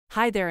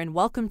Hi there and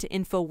welcome to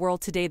Info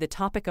World. Today the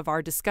topic of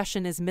our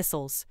discussion is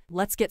missiles.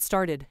 Let's get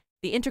started.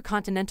 The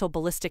intercontinental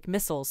ballistic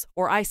missiles,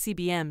 or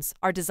ICBMs,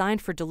 are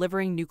designed for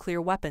delivering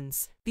nuclear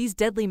weapons. These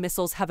deadly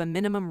missiles have a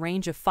minimum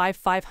range of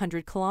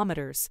 500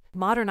 kilometers.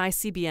 Modern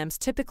ICBMs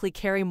typically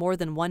carry more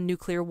than one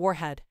nuclear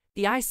warhead.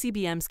 The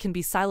ICBMs can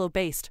be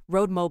silo-based,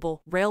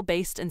 road-mobile,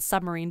 rail-based, and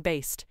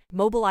submarine-based.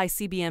 Mobile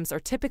ICBMs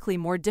are typically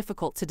more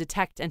difficult to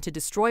detect and to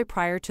destroy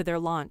prior to their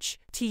launch.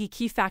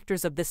 Key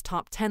factors of this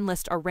top 10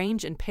 list are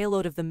range and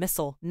payload of the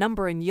missile,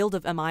 number and yield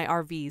of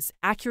MIRVs,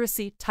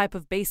 accuracy, type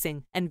of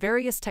basing, and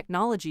various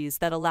technologies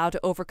that allow to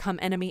overcome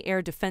enemy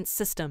air defense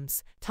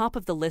systems. Top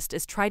of the list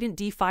is Trident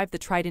D5. The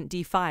Trident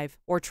D5,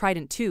 or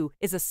Trident II,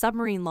 is a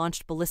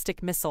submarine-launched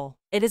ballistic missile.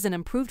 It is an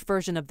improved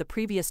version of the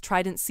previous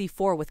Trident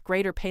C4 with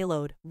greater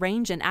payload,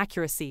 range, and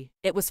accuracy.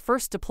 It was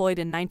first deployed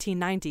in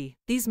 1990.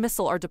 These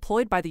missiles are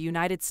deployed by the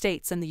United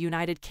States and the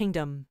United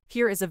Kingdom.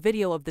 Here is a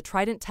video of the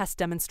Trident test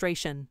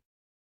demonstration.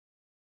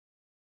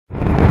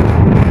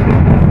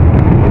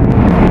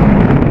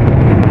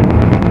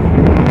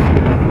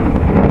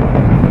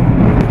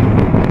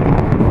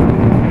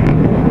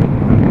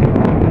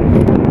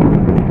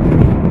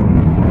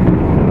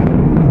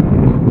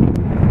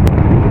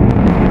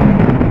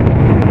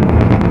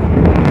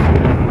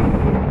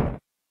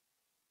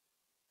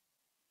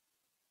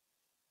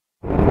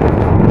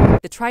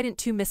 The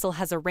Trident II missile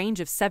has a range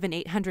of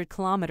 700-800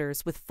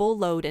 kilometers with full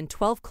load and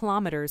 12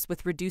 kilometers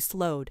with reduced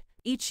load.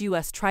 Each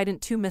U.S.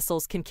 Trident II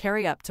missiles can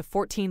carry up to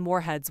 14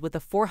 warheads with a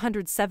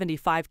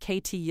 475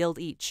 kT yield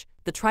each.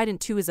 The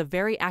Trident II is a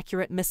very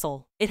accurate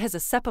missile. It has a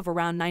SEP of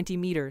around 90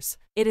 meters.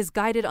 It is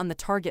guided on the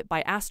target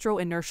by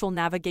astro-inertial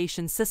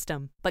navigation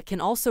system, but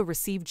can also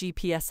receive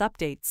GPS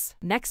updates.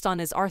 Next on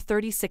is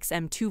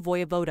R-36M2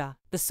 Voyevoda.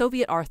 The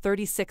Soviet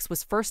R-36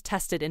 was first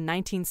tested in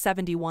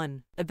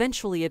 1971.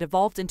 Eventually it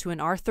evolved into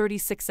an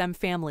R-36M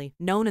family,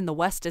 known in the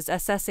West as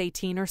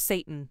SS-18 or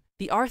Satan.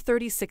 The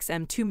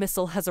R-36M2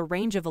 missile has a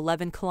range of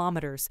 11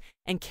 kilometers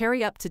and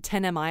carry up to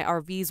 10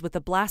 MIRVs with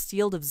a blast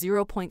yield of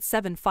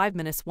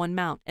 0.75-1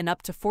 mount and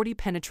up to 40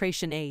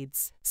 penetration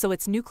aids, so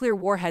its nuclear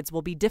warheads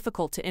will be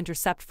difficult to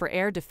intercept for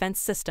air defense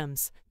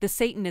systems. The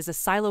Satan is a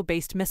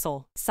silo-based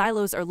missile.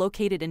 Silos are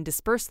located in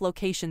dispersed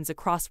locations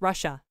across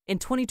Russia. In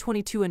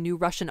 2022, a new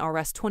Russian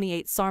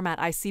RS-28 Sarmat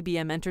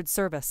ICBM entered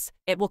service.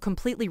 It will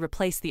completely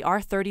replace the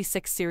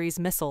R-36 series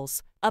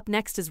missiles. Up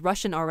next is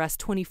Russian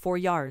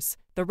RS-24 Yars.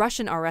 The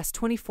Russian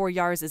RS-24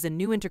 Yars is a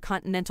new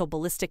intercontinental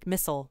ballistic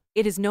missile.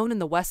 It is known in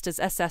the West as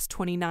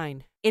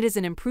SS-29. It is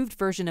an improved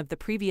version of the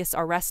previous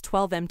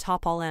RS-12M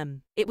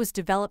Topol-M. It was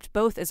developed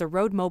both as a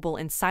road-mobile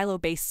and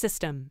silo-based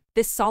system.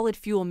 This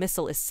solid-fuel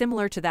missile is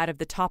similar to that of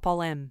the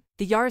Topol-M.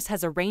 The Yars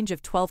has a range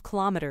of 12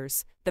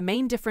 kilometers. The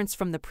main difference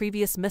from the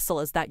previous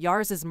missile is that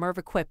Yars is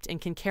MIRV-equipped and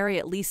can carry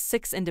at least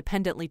 6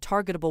 independently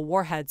targetable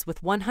warheads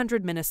with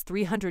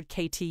 100-300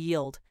 kT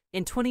yield.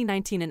 In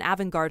 2019, an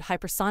Avangard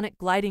hypersonic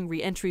gliding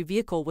re-entry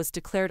vehicle was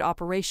declared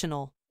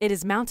operational. It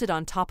is mounted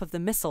on top of the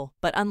missile,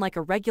 but unlike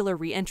a regular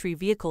re-entry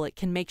vehicle, it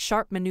can make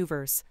sharp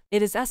maneuvers.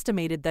 It is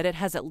estimated that it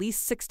has at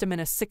least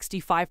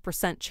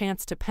 6-65%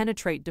 chance to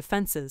penetrate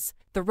defenses.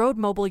 The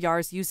road-mobile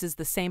Yars uses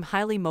the same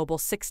highly mobile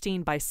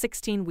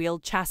 16x16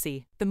 wheeled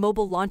chassis. The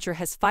mobile launcher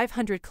has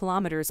 500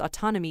 kilometers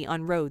autonomy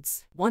on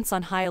roads. Once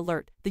on high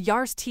alert, the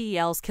Yars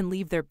TELs can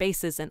leave their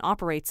bases and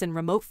operates in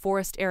remote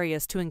forest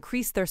areas to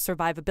increase their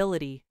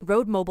survivability.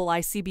 Road-mobile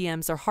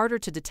ICBMs are harder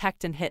to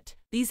detect and hit.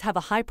 These have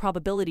a high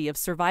probability of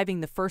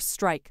surviving the first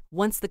strike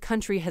once the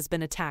country has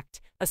been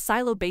attacked. A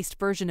silo-based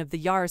version of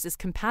the Yars is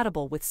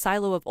compatible with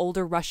silo of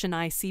older Russian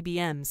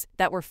ICBMs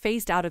that were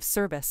phased out of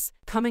service.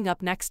 Coming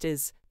up next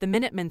is the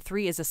Minuteman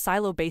III is a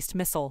silo-based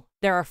missile.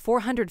 There are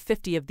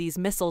 450 of these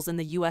missiles in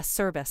the U.S.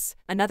 service.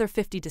 Another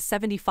 50 to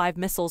 75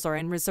 missiles are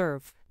in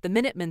reserve. The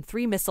Minuteman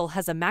III missile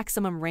has a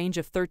maximum range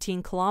of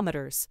 13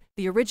 kilometers.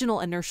 The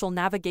original inertial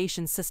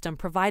navigation system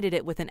provided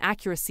it with an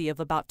accuracy of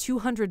about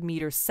 200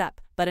 meters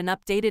SEP, but an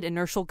updated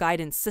inertial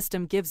guidance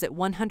system gives it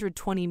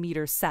 120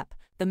 meters SEP.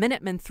 The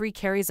Minuteman III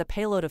carries a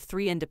payload of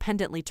 3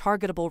 independently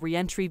targetable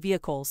re-entry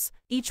vehicles.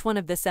 Each one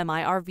of this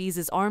MIRVs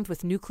is armed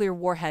with nuclear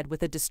warhead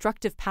with a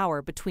destructive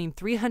power between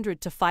 300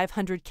 to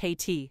 500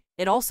 kT.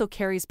 It also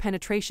carries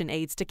penetration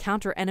aids to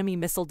counter enemy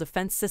missile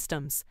defense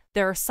systems.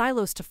 There are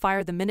silos to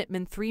fire the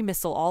Minuteman III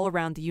missile all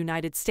around the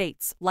United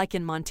States, like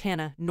in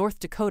Montana, North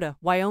Dakota,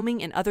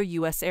 Wyoming, and other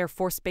U.S. Air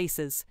Force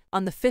bases.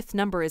 On the fifth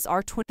number is the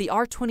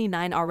R-29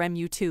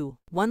 RMU-2.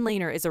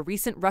 One-laner is a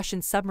recent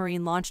Russian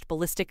submarine-launched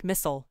ballistic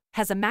missile.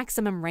 Has a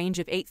maximum range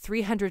of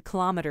 300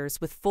 kilometers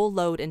with full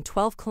load and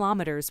 12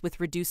 kilometers with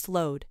reduced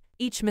load.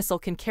 Each missile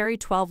can carry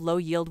 12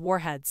 low-yield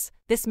warheads.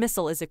 This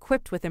missile is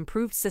equipped with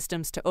improved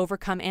systems to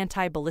overcome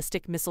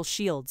anti-ballistic missile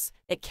shields.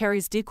 It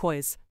carries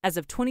decoys. As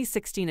of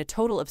 2016, a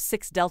total of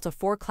 6 Delta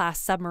IV class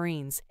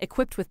submarines,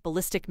 equipped with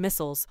ballistic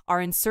missiles,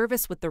 are in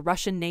service with the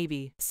Russian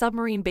Navy.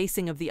 Submarine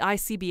basing of the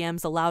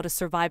ICBMs allow to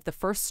survive the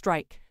first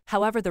strike.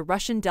 However, the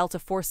Russian Delta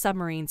IV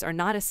submarines are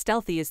not as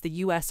stealthy as the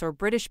US or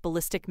British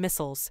ballistic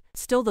missiles.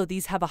 Still, though,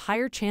 these have a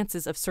higher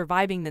chances of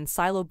surviving than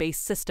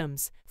silo-based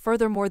systems.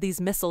 Furthermore, these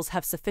missiles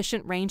have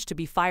sufficient range to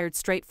be fired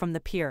straight from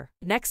the pier.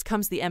 Next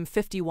comes the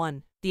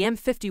M51. The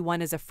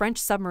M51 is a French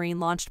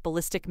submarine-launched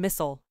ballistic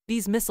missile.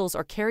 These missiles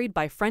are carried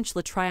by French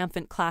Le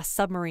Triomphant-class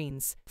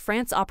submarines.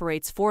 France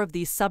operates 4 of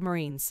these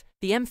submarines.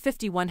 The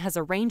M51 has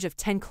a range of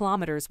 10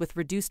 kilometers with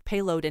reduced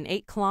payload and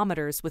 8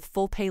 kilometers with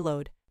full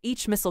payload.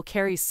 Each missile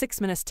carries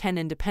 6-10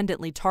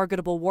 independently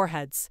targetable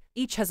warheads.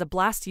 Each has a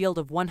blast yield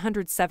of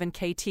 107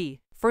 kT.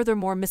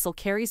 Furthermore, missile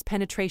carries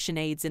penetration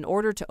aids in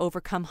order to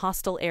overcome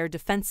hostile air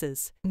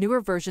defenses.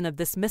 Newer version of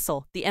this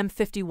missile, the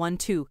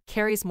M51-2,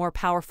 carries more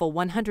powerful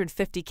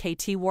 150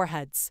 kT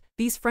warheads.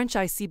 These French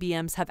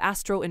ICBMs have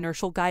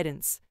astro-inertial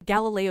guidance.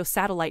 Galileo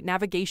satellite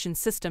navigation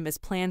system is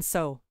planned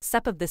so.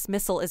 SEP of this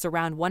missile is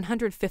around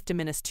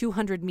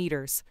 150-200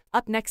 meters.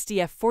 Up next,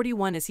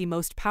 DF-41 is the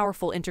most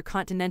powerful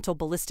intercontinental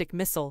ballistic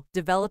missile,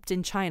 developed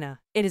in China.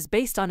 It is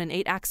based on an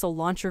 8-axle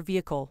launcher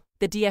vehicle.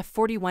 The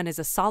DF-41 is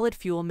a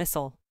solid-fuel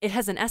missile. It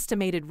has an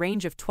estimated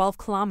range of 12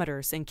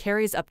 kilometers and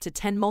carries up to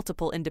 10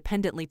 multiple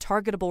independently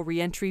targetable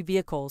re-entry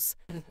vehicles.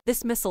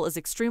 This missile is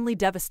extremely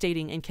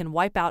devastating and can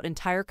wipe out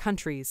entire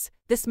countries.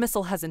 This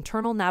missile has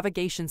internal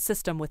navigation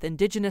system with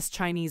indigenous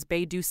Chinese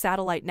Beidou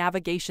satellite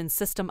navigation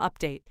system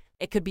update.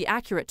 It could be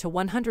accurate to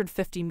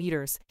 150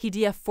 meters.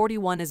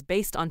 DF-41 is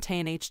based on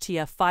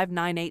TAN-HTF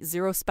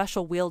 5980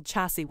 special wheeled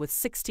chassis with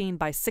 16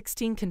 by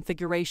 16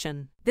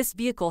 configuration. This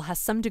vehicle has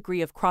some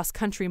degree of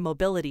cross-country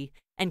mobility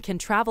and can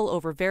travel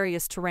over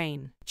various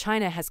terrain.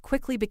 China has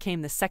quickly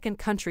become the second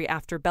country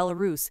after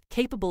Belarus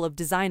capable of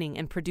designing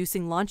and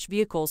producing launch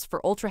vehicles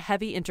for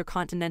ultra-heavy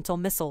intercontinental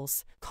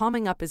missiles.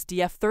 Coming up is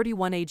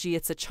DF-31AG.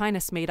 It's a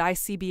Chinese-made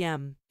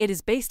ICBM. It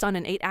is based on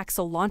an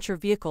 8-axle launcher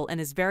vehicle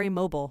and is very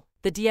mobile.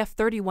 The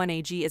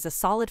DF-31AG is a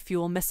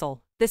solid-fuel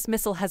missile. This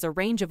missile has a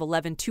range of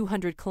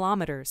 11,200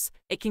 kilometers.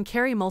 It can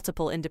carry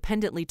multiple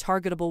independently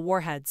targetable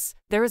warheads.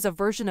 There is a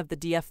version of the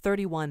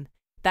DF-31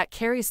 that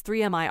carries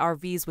 3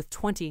 MIRVs with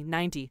 20,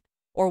 90,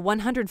 or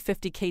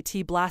 150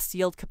 kT blast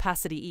yield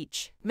capacity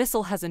each.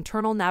 Missile has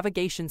internal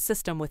navigation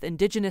system with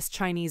indigenous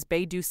Chinese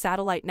Beidou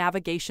satellite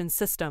navigation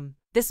system.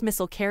 This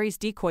missile carries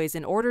decoys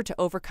in order to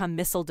overcome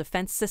missile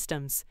defense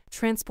systems.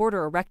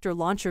 Transporter erector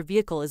launcher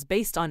vehicle is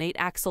based on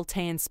 8-axle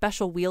TAN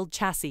special wheeled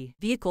chassis.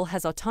 Vehicle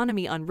has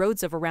autonomy on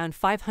roads of around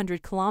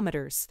 500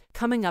 kilometers.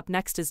 Coming up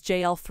next is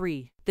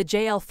JL-3. The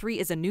JL-3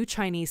 is a new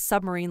Chinese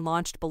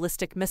submarine-launched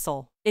ballistic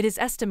missile. It is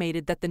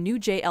estimated that the new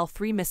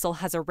JL-3 missile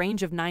has a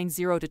range of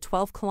 90 to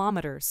 12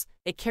 kilometers.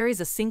 It carries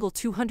a single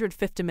 250-10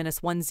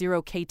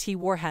 kT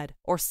warhead,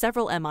 or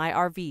several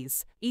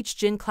MIRVs. Each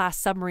Jin-class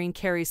submarine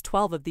carries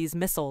 12 of these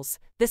missiles.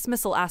 This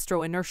missile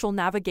astro-inertial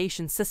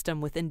navigation system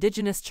with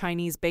indigenous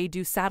Chinese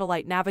Beidou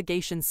satellite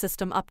navigation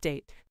system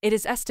update. It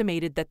is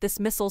estimated that this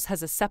missile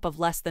has a SEP of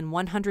less than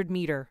 100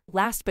 meter.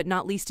 Last but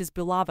not least is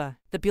Bulava.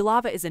 The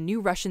Bulava is a new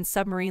Russian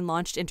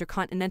submarine-launched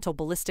intercontinental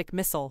ballistic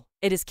missile.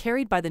 It is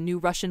carried by the new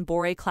Russian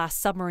Borei-class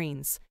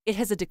submarines. It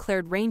has a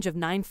declared range of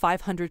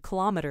 9,500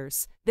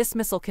 kilometers. This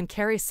missile can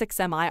carry 6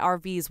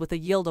 MIRVs with a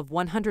yield of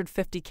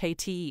 150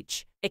 kT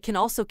each. It can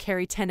also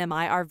carry 10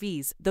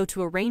 MIRVs, though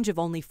to a range of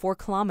only 4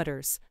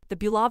 kilometers. The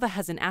Bulava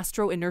has an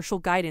astro-inertial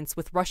guidance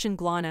with Russian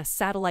GLONASS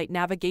satellite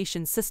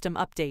navigation system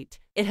update.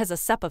 It has a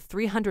SEP of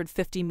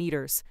 350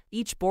 meters.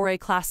 Each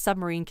Borei-class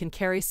submarine can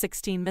carry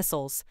 16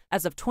 missiles.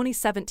 As of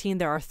 2017,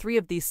 there are 3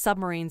 of these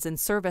submarines in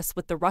service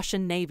with the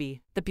Russian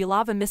Navy. The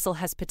Bulava missile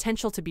has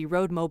potential to be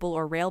road mobile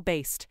or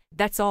rail-based.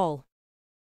 That's all.